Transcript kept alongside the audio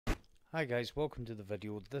Hi guys, welcome to the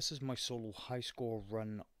video. This is my solo high score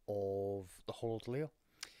run of the Hollowed Lair.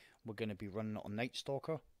 We're going to be running it on Night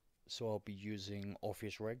Stalker, so I'll be using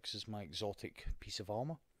Orpheus Regs as my exotic piece of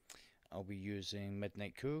armor. I'll be using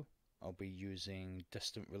Midnight Coup, I'll be using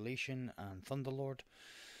Distant Relation and Thunderlord.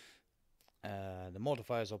 The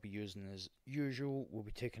modifiers I'll be using as usual, we'll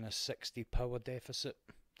be taking a 60 power deficit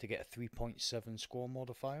to get a 3.7 score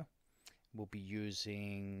modifier. We'll be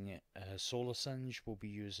using Solar Singe, we'll be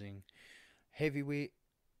using Heavyweight,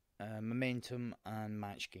 Momentum and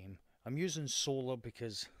Match Game. I'm using Solar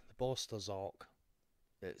because the boss does Arc.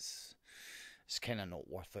 It's kind of not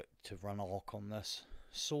worth it to run Arc on this.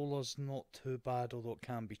 Solar's not too bad, although it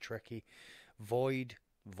can be tricky. Void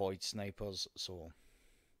snipers, so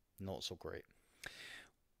not so great.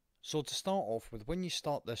 So to start off with, when you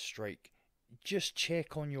start this strike, just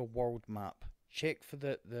check on your world map. Check for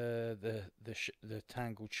the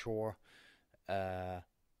tangled shore,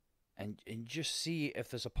 and just see if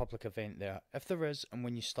there's a public event there. If there is, and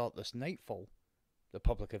when you start this nightfall, the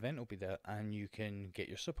public event will be there, and you can get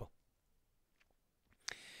your super.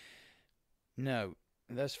 Now,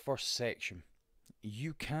 this first section,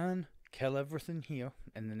 you can kill everything here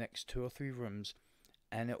in the next 2 or 3 rooms,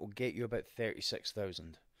 and it will get you about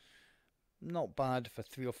 36,000. Not bad for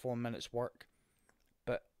 3 or 4 minutes work.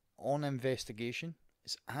 On investigation,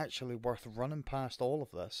 it's actually worth running past all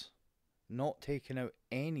of this, not taking out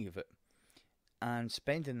any of it, and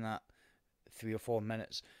spending that 3 or 4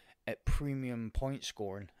 minutes at premium point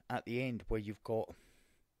scoring at the end, where you've got,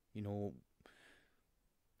 you know,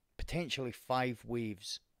 potentially 5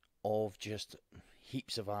 waves of just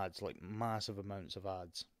heaps of ads, like massive amounts of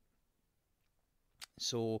ads.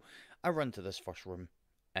 So I run to this first room,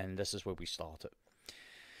 and this is where we start it.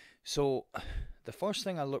 So the first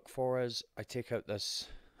thing I look for is I take out this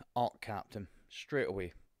Arc Captain straight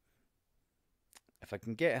away. If I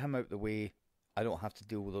can get him out the way, I don't have to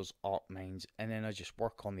deal with those Arc mines, and then I just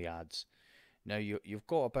work on the ads. Now you've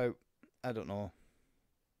got about, I don't know,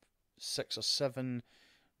 6 or 7,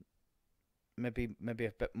 maybe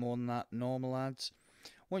a bit more than that, normal ads.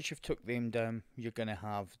 Once you've took them down, you're going to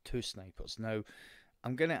have 2 snipers. Now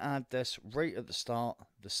I'm going to add this right at the start.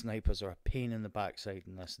 The snipers are a pain in the backside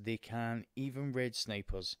in this. They can, even red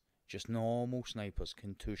snipers, just normal snipers,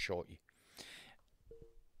 can 2-shot you.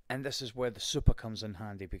 And this is where the super comes in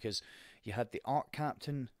handy, because you had the Arc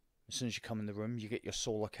Captain. As soon as you come in the room, you get your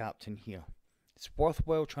Solar Captain here. It's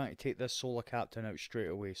worthwhile trying to take this Solar Captain out straight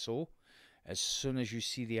away. So as soon as you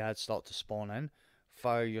see the ads start to spawn in,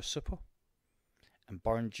 fire your super and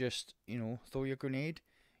burn, just, throw your grenade.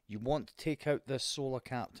 You want to take out this Solar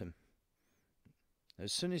Captain.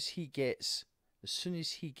 As soon as he gets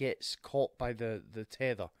caught by the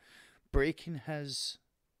tether, breaking his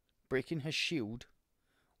shield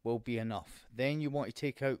will be enough. Then you want to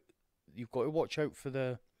take out. You've got to watch out for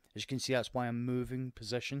the. As you can see, that's why I'm moving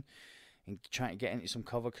position and trying to get into some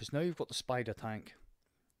cover, because now you've got the spider tank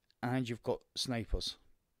and you've got snipers.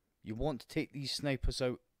 You want to take these snipers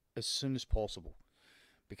out as soon as possible,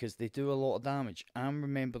 because they do a lot of damage. And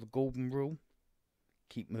remember the golden rule,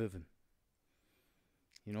 keep moving.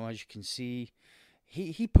 As you can see,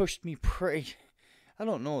 he pushed me pretty, I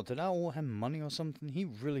don't know, did I owe him money or something? He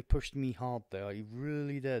really pushed me hard there, he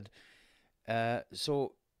really did.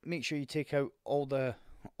 So make sure you take out all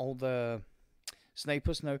the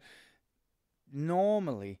snipers. Now,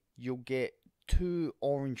 normally you'll get 2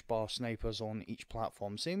 orange bar snipers on each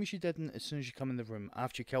platform, same as you did as soon as you come in the room.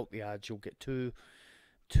 After you kill the ads, you'll get 2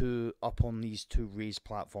 up on these 2 raised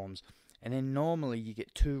platforms, and then normally you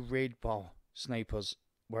get 2 red bar snipers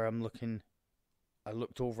where I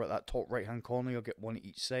looked over at that top right hand corner. You'll get 1 at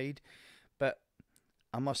each side, but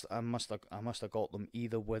I must have got them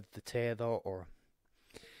either with the tether or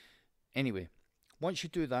anyway. Once you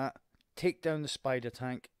do that, take down the spider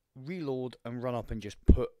tank, reload, and run up and just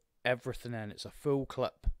put everything in. It's a full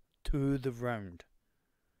clip to the round,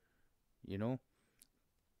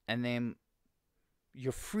 and then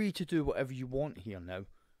you're free to do whatever you want here now.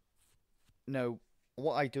 Now,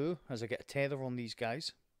 what I do is I get a tether on these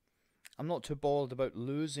guys. I'm not too bothered about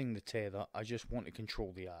losing the tether. I just want to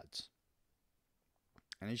control the ads.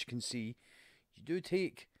 And as you can see, you do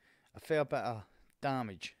take a fair bit of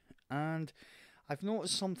damage. And I've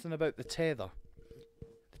noticed something about the tether.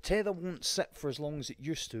 The tether won't sit for as long as it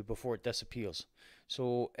used to before it disappears.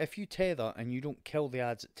 So if you tether and you don't kill the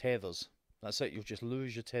ads at tethers, that's it, you'll just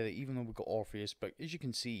lose your tether, even though we've got Orpheus. But as you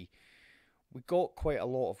can see, we got quite a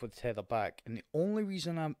lot of the tether back. And the only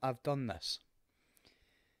reason I've done this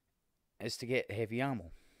is to get heavy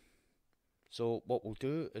ammo. So what we'll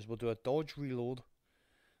do is we'll do a dodge reload.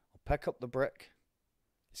 I'll pick up the brick,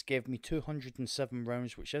 It's gave me 207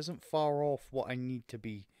 rounds, which isn't far off what I need to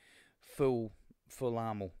be full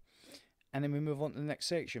ammo. And then we move on to the next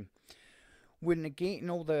section. We're negating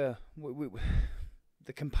all the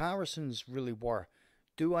comparisons really were,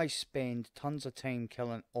 do I spend tons of time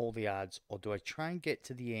killing all the ads, or do I try and get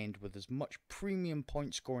to the end with as much premium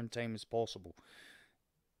point scoring time as possible?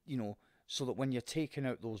 You know, so that when you're taking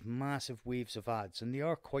out those massive waves of ads, and they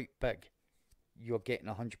are quite big, you're getting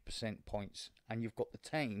 100% points, and you've got the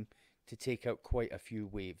time to take out quite a few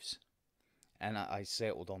waves. And I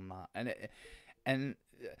settled on that. And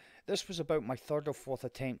this was about my third or fourth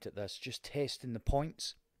attempt at this, just testing the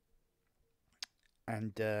points.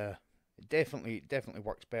 And it definitely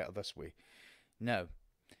works better this way. Now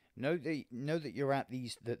that you're at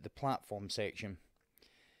the platform section,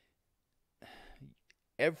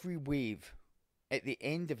 every wave, at the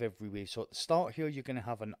end of every wave, so at the start here, you're going to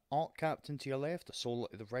have an arc captain to your left, a solo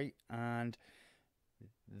to the right, and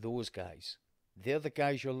those guys. They're the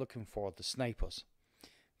guys you're looking for, the snipers.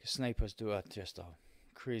 Because snipers do just a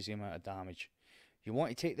crazy amount of damage. You want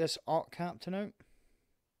to take this arc captain out?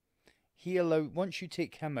 Once you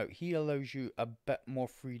take him out, he allows you a bit more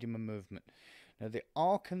freedom of movement. Now the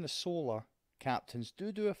arc and the solar captains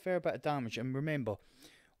do a fair bit of damage, and remember,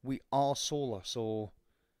 we are solar, so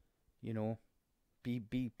you know,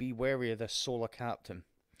 be wary of this solar captain.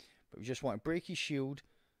 But we just want to break his shield,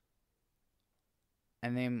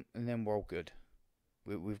 and then we're all good.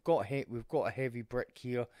 We've got a heavy brick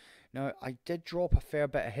here. Now I did drop a fair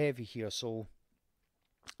bit of heavy here, so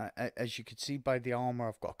as you can see by the armor,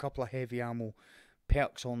 I've got a couple of heavy ammo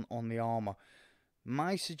perks on the armor.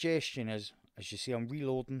 My suggestion is, as you see, I'm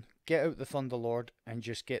reloading. Get out the Thunderlord and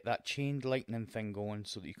just get that chained lightning thing going,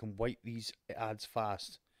 so that you can wipe these ads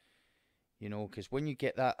fast. You know, because when you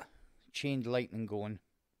get that chained lightning going,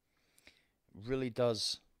 it really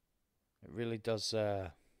does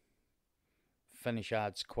finish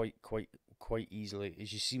ads quite easily.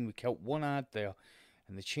 As you see, we killed one ad there,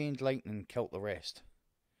 and the chained lightning killed the rest.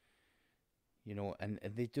 You know, and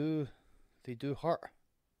they do hurt.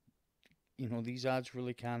 You know, these ads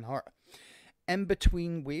really can hurt. In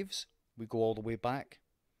between waves, we go all the way back,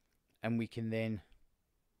 and we can then,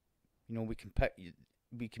 you know, we can pick.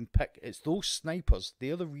 It's those snipers.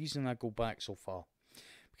 They're the reason I go back so far,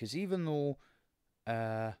 because even though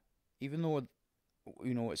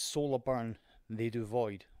you know it's solar burn, they do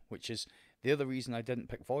void, which is the other reason I didn't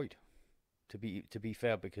pick void. To be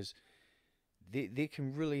fair, because they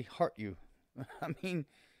can really hurt you. I mean,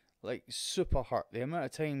 like super hurt. The amount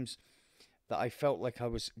of times that I felt like I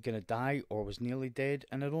was gonna die or was nearly dead,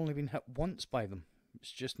 and I'd only been hit once by them.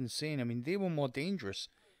 It's just insane. I mean, they were more dangerous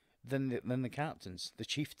than the captains, the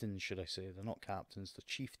chieftains, should I say? They're not captains, they're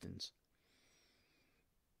chieftains.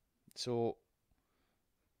 So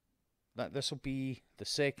this will be the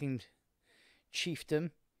second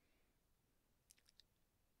chieftain,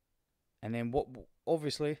 and then what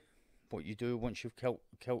you do once you've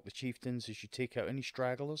killed the chieftains is you take out any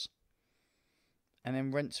stragglers, and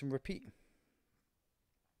then rinse and repeat.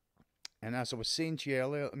 And as I was saying to you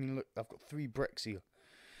earlier, I mean, look, I've got 3 bricks here,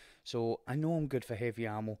 so I know I'm good for heavy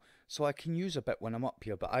ammo, so I can use a bit when I'm up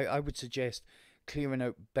here. But I would suggest clearing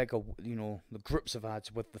out bigger, you know, the groups of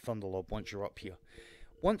ads with the Thunderlord once you're up here.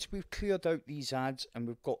 Once we've cleared out these ads and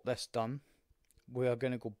we've got this done, we are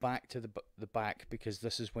going to go back to the back, because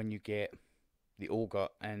this is when you get the ogre.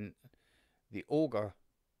 And the ogre,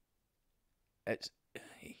 it's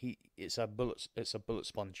a bullet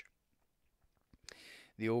sponge.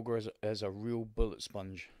 The ogre is a real bullet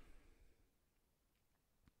sponge.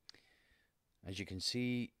 As you can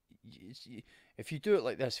see, if you do it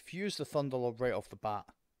like this, if you use the Thunderlord right off the bat,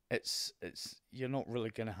 you're not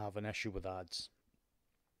really going to have an issue with ads.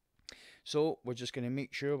 So we're just going to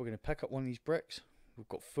make sure we're going to pick up one of these bricks. We've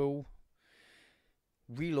got full.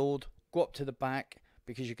 Reload. Go up to the back,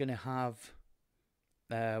 because you're going to have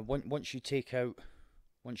once you take out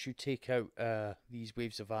these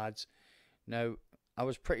waves of ads. Now I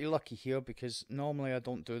was pretty lucky here, because normally I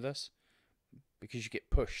don't do this, because you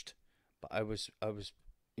get pushed. But I was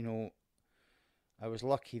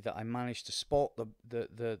lucky that I managed to spot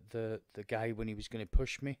the guy when he was going to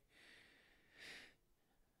push me.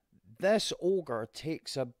 This ogre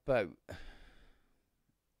takes about,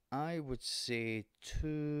 I would say,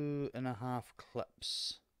 2.5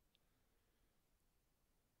 clips.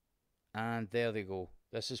 And there they go.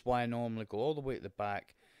 This is why I normally go all the way to the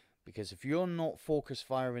back, because if you're not focus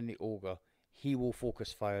firing the ogre, he will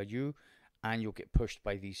focus fire you, and you'll get pushed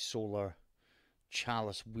by these solar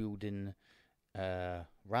chalice wielding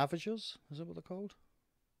ravagers. Is that what they're called?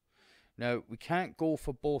 Now, we can't go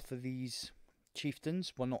for both of these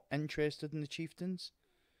chieftains. We're not interested in the chieftains.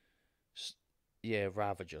 Yeah,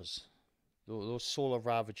 Ravagers. Those solar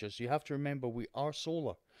Ravagers. You have to remember we are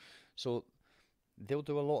solar, so they'll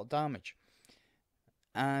do a lot of damage.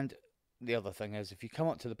 And the other thing is, if you come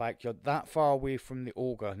up to the back, you're that far away from the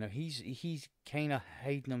ogre. Now he's kind of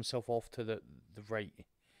hiding himself off to the right,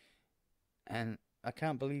 and I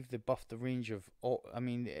can't believe they buffed the range of. I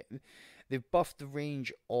mean, they've buffed the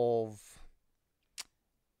range of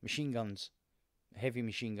machine guns, heavy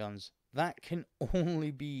machine guns. That can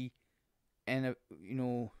only be in a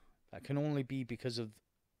that can only be because of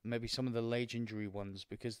maybe some of the legendary ones,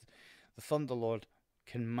 because the Thunderlord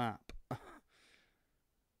can map.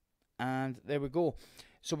 And there we go.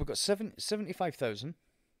 So we've got 75,000.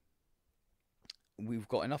 We've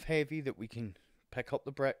got enough heavy that we can pick up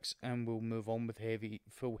the bricks, and we'll move on with heavy,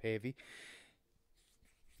 full heavy.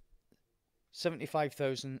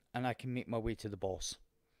 75,000, and I can make my way to the boss.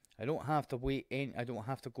 I don't have to wait in. I don't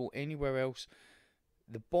have to go anywhere else.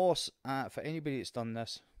 The boss, for anybody that's done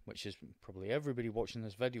this, which is probably everybody watching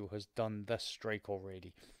this video, has done this strike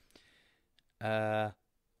already. The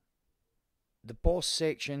boss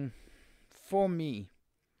section, for me,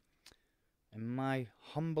 in my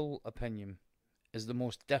humble opinion, is the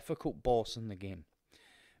most difficult boss in the game,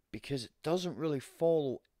 because it doesn't really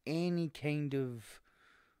follow any kind of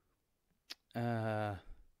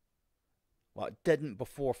well, it didn't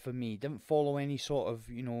before for me. It didn't follow any sort of,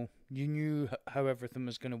 you knew how everything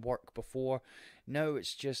was going to work before. Now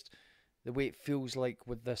it's just the way it feels like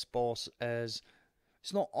with this boss is,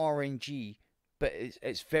 it's not RNG, but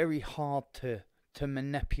it's very hard to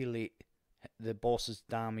manipulate the boss's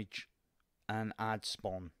damage and add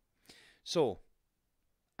spawn. So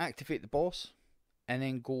activate the boss and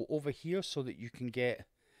then go over here so that you can get,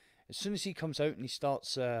 as soon as he comes out and he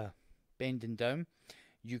starts bending down,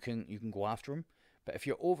 you can go after him. But if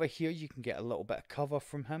you're over here, you can get a little bit of cover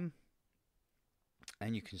from him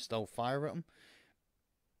and you can still fire at him.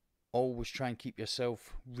 Always try and keep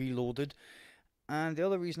yourself reloaded. And the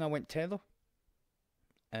other reason I went tether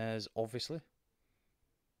is obviously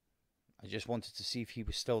I just wanted to see if he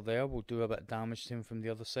was still there. We'll do a bit of damage to him from the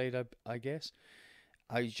other side, I guess.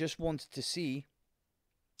 I just wanted to see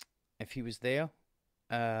if he was there.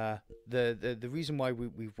 The reason why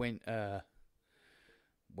we went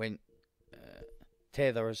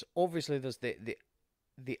tether is obviously there's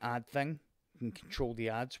the ad thing. You can control the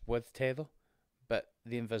ads with tether, but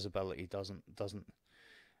the invisibility isn't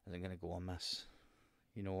going to go amiss,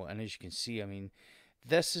 and as you can see, I mean,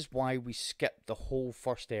 this is why we skipped the whole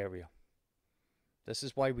first area. This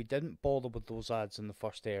is why we didn't bother with those ads in the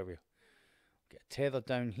first area. Get a tether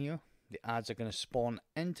down here. The ads are going to spawn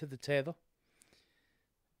into the tether.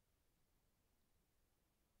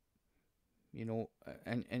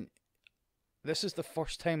 And this is the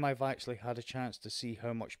first time I've actually had a chance to see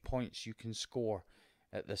how much points you can score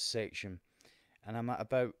at this section. And I'm at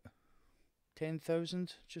about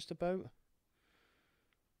 10,000, just about.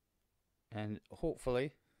 And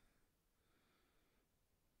hopefully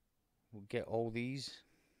we'll get all these.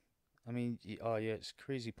 I mean, oh yeah, it's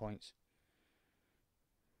crazy points.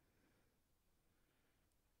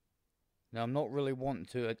 Now, I'm not really wanting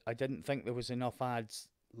to. I didn't think there was enough ads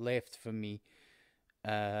left for me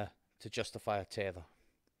to justify a tether.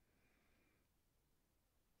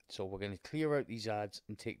 So we're going to clear out these ads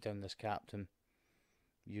and take down this captain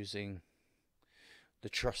using the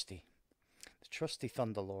trusty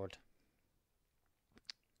Thunderlord.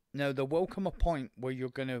 Now, there will come a point where you're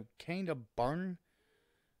going to kind of burn.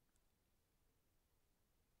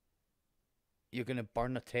 You're going to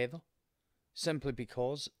burn a tether, simply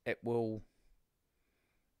because it will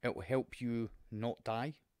help you not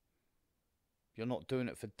die. You're not doing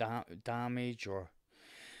it for damage or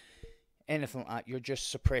anything like that. You're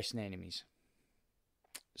just suppressing enemies.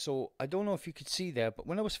 So I don't know if you could see there, but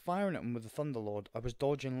when I was firing at him with the Thunderlord, I was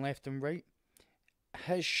dodging left and right.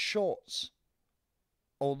 His shots,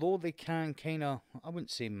 although they can kind of, I wouldn't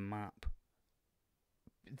say map,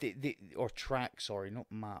 or track, sorry, not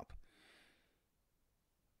map.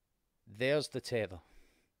 There's the tether.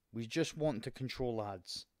 We just want to control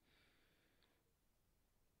ads,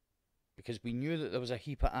 because we knew that there was a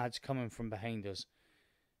heap of ads coming from behind us.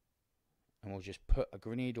 And we'll just put a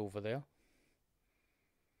grenade over there.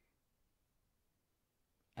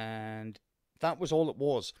 And that was all it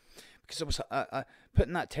was. Because it was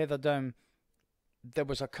putting that tether down. There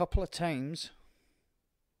was a couple of times.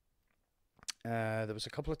 Where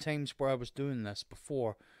I was doing this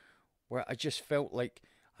before, where I just felt like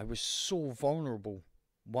I was so vulnerable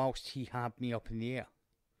whilst he had me up in the air.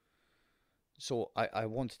 So I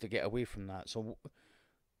wanted to get away from that. So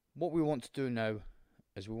what we want to do now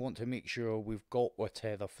is we want to make sure we've got our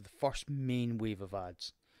tether for the first main wave of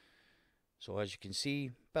ads. So as you can see,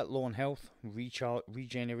 a bit low on health,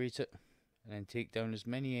 regenerate it, and then take down as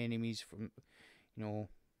many enemies from,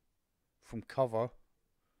 from cover,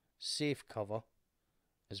 safe cover,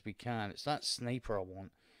 as we can. It's that sniper I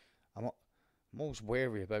want. I'm always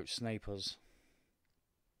wary about snipers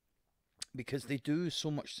because they do so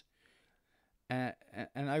much, and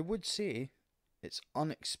I would say it's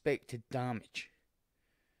unexpected damage.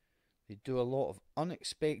 They do a lot of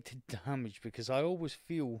unexpected damage because I always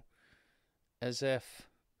feel as if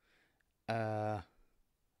I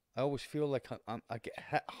always feel like I get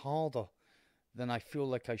hit harder than I feel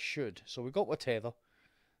like I should. So we got our tether.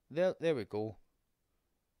 There we go.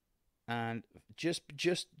 And just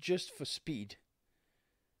for speed,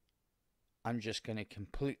 I'm just gonna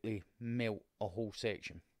completely melt a whole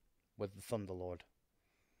section with the Thunderlord.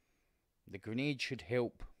 The grenade should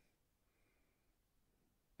help,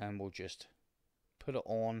 and we'll just put it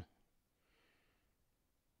on.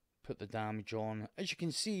 Put the damage on. As you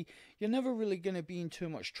can see, you're never really going to be in too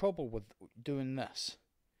much trouble with doing this.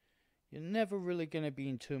 You're never really going to be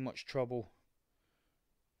in too much trouble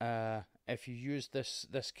if you use this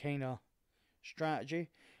kind of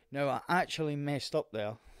strategy. Now, I actually messed up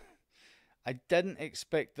there. I didn't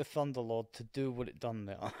expect the Thunderlord to do what it done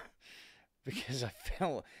there. Because I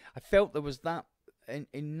felt there was that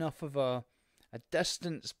enough of a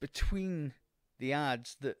distance between the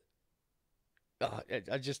adds that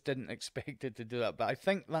I just didn't expect it to do that. But I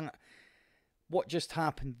think that what just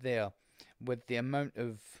happened there with the amount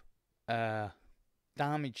of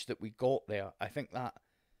damage that we got there, I think that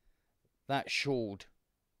showed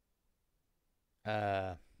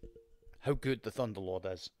how good the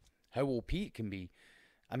Thunderlord is, how OP it can be.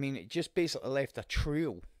 I mean, it just basically left a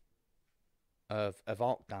trail of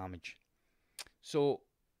arc damage. So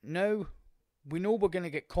now we know we're going to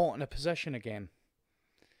get caught in a position again.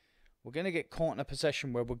 We're going to get caught in a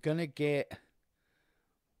position where we're going to get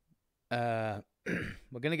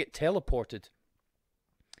teleported,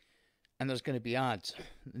 and there's going to be adds,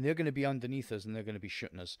 and they're going to be underneath us, and they're going to be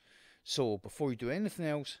shooting us. So before you do anything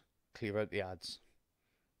else, clear out the adds.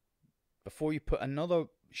 Before you put another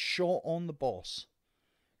shot on the boss,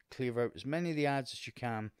 clear out as many of the adds as you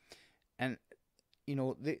can, and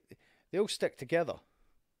they'll stick together.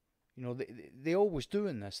 They always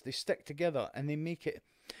doing this. They stick together and they make it,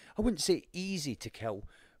 I wouldn't say easy to kill,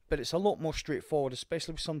 but it's a lot more straightforward,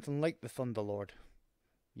 especially with something like the Thunderlord.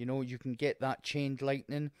 You can get that chained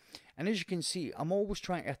lightning, and as you can see, I'm always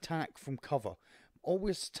trying to attack from cover.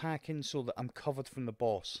 Always attacking so that I'm covered from the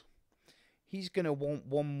boss. He's going to want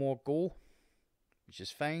one more go, which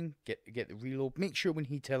is fine. Get the reload. Make sure when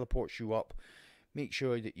he teleports you up, make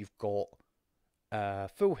sure that you've got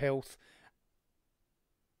full health,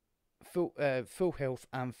 full health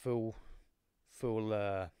and full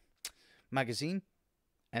magazine.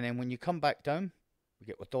 And then when you come back down, we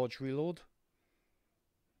get a dodge reload,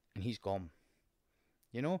 and he's gone.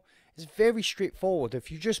 It's very straightforward.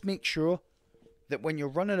 If you just make sure that when you're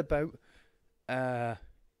running about,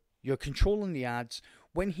 you're controlling the adds.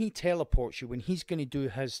 When he teleports you, when he's going to do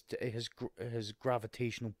his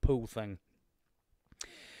gravitational pull thing,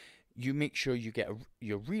 you make sure you get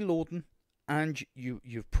you're reloading, and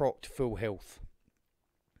you've procced full health.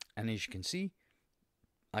 And as you can see,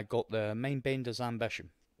 I got the Mindbender's Ambition,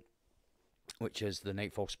 which is the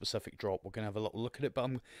Nightfall specific drop. We're going to have a little look at it, but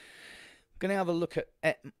I'm going to have a look at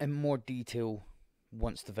it in more detail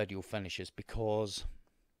once the video finishes, because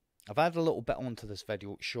I've added a little bit onto this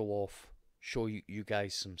video to show you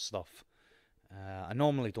guys some stuff. I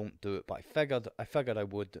normally don't do it, but I figured I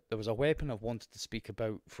would. There was a weapon I've wanted to speak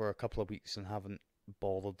about for a couple of weeks and haven't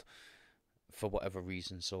bothered for whatever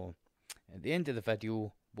reason. So at the end of the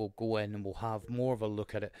video, we'll go in and we'll have more of a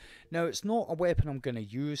look at it. Now, it's not a weapon I'm going to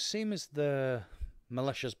use. Same as the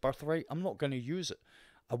Militia's Birthright, I'm not going to use it.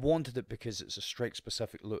 I wanted it because it's a strike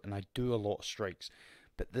specific loot, and I do a lot of strikes.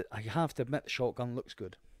 But I have to admit, the shotgun looks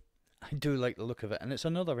good. I do like the look of it, and it's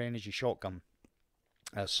another energy shotgun,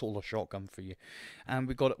 a solar shotgun for you. And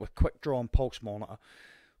we got it with quick draw and pulse monitor.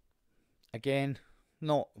 Again,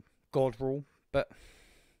 not god roll, but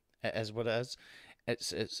it is what it is.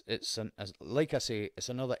 It's like I say, it's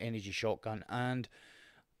another energy shotgun, and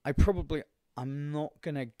I'm not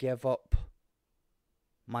gonna give up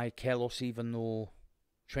my Kelos, even though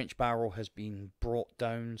Trench Barrel has been brought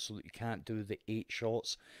down so that you can't do the 8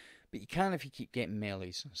 shots, but you can if you keep getting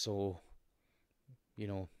melees. So it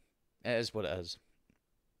is what it is.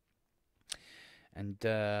 And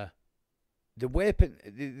the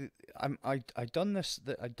weapon, I done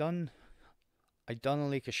a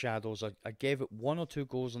Lake of Shadows. I gave it 1 or 2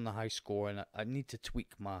 goes on the high score, and I need to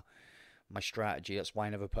tweak my strategy. That's why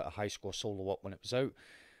I never put a high score solo up when it was out.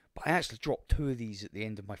 But I actually dropped 2 of these at the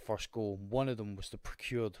end of my first go. One of them was the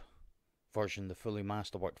procured version, the fully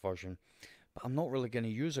masterworked version. But I'm not really going to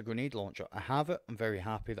use a grenade launcher. I have it. I'm very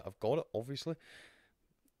happy that I've got it, obviously.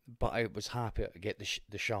 But I was happy to get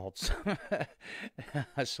the shards.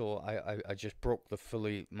 So I just broke the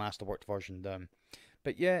fully masterworked version down.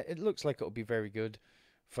 But yeah, it looks like it'll be very good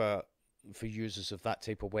for users of that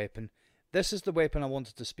type of weapon. This is the weapon I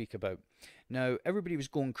wanted to speak about. Now, everybody was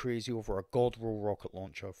going crazy over a God Roll rocket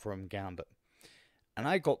launcher from Gambit. And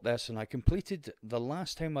I got this, and I completed, the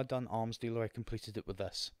last time I done Arms Dealer, I completed it with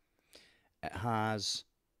this. It has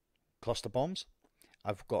cluster bombs.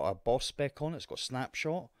 I've got a boss spec on it. It's got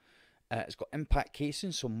snapshot. It's got impact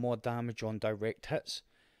casing, so more damage on direct hits.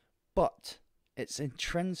 But its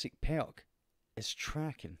intrinsic perk is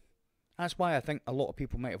tracking. That's why I think a lot of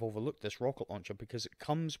people might have overlooked this rocket launcher, because it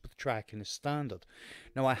comes with tracking as standard.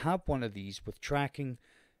 Now, I have one of these with tracking,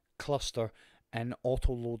 cluster, and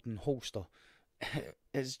auto-loading holster.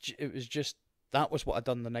 It was just, that was what I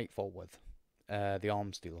done the Nightfall with, the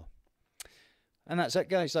Arms Dealer. And that's it,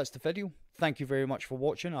 guys. That's the video. Thank you very much for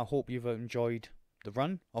watching. I hope you've enjoyed the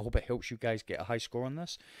run. I hope it helps you guys get a high score on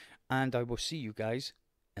this. And I will see you guys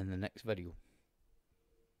in the next video.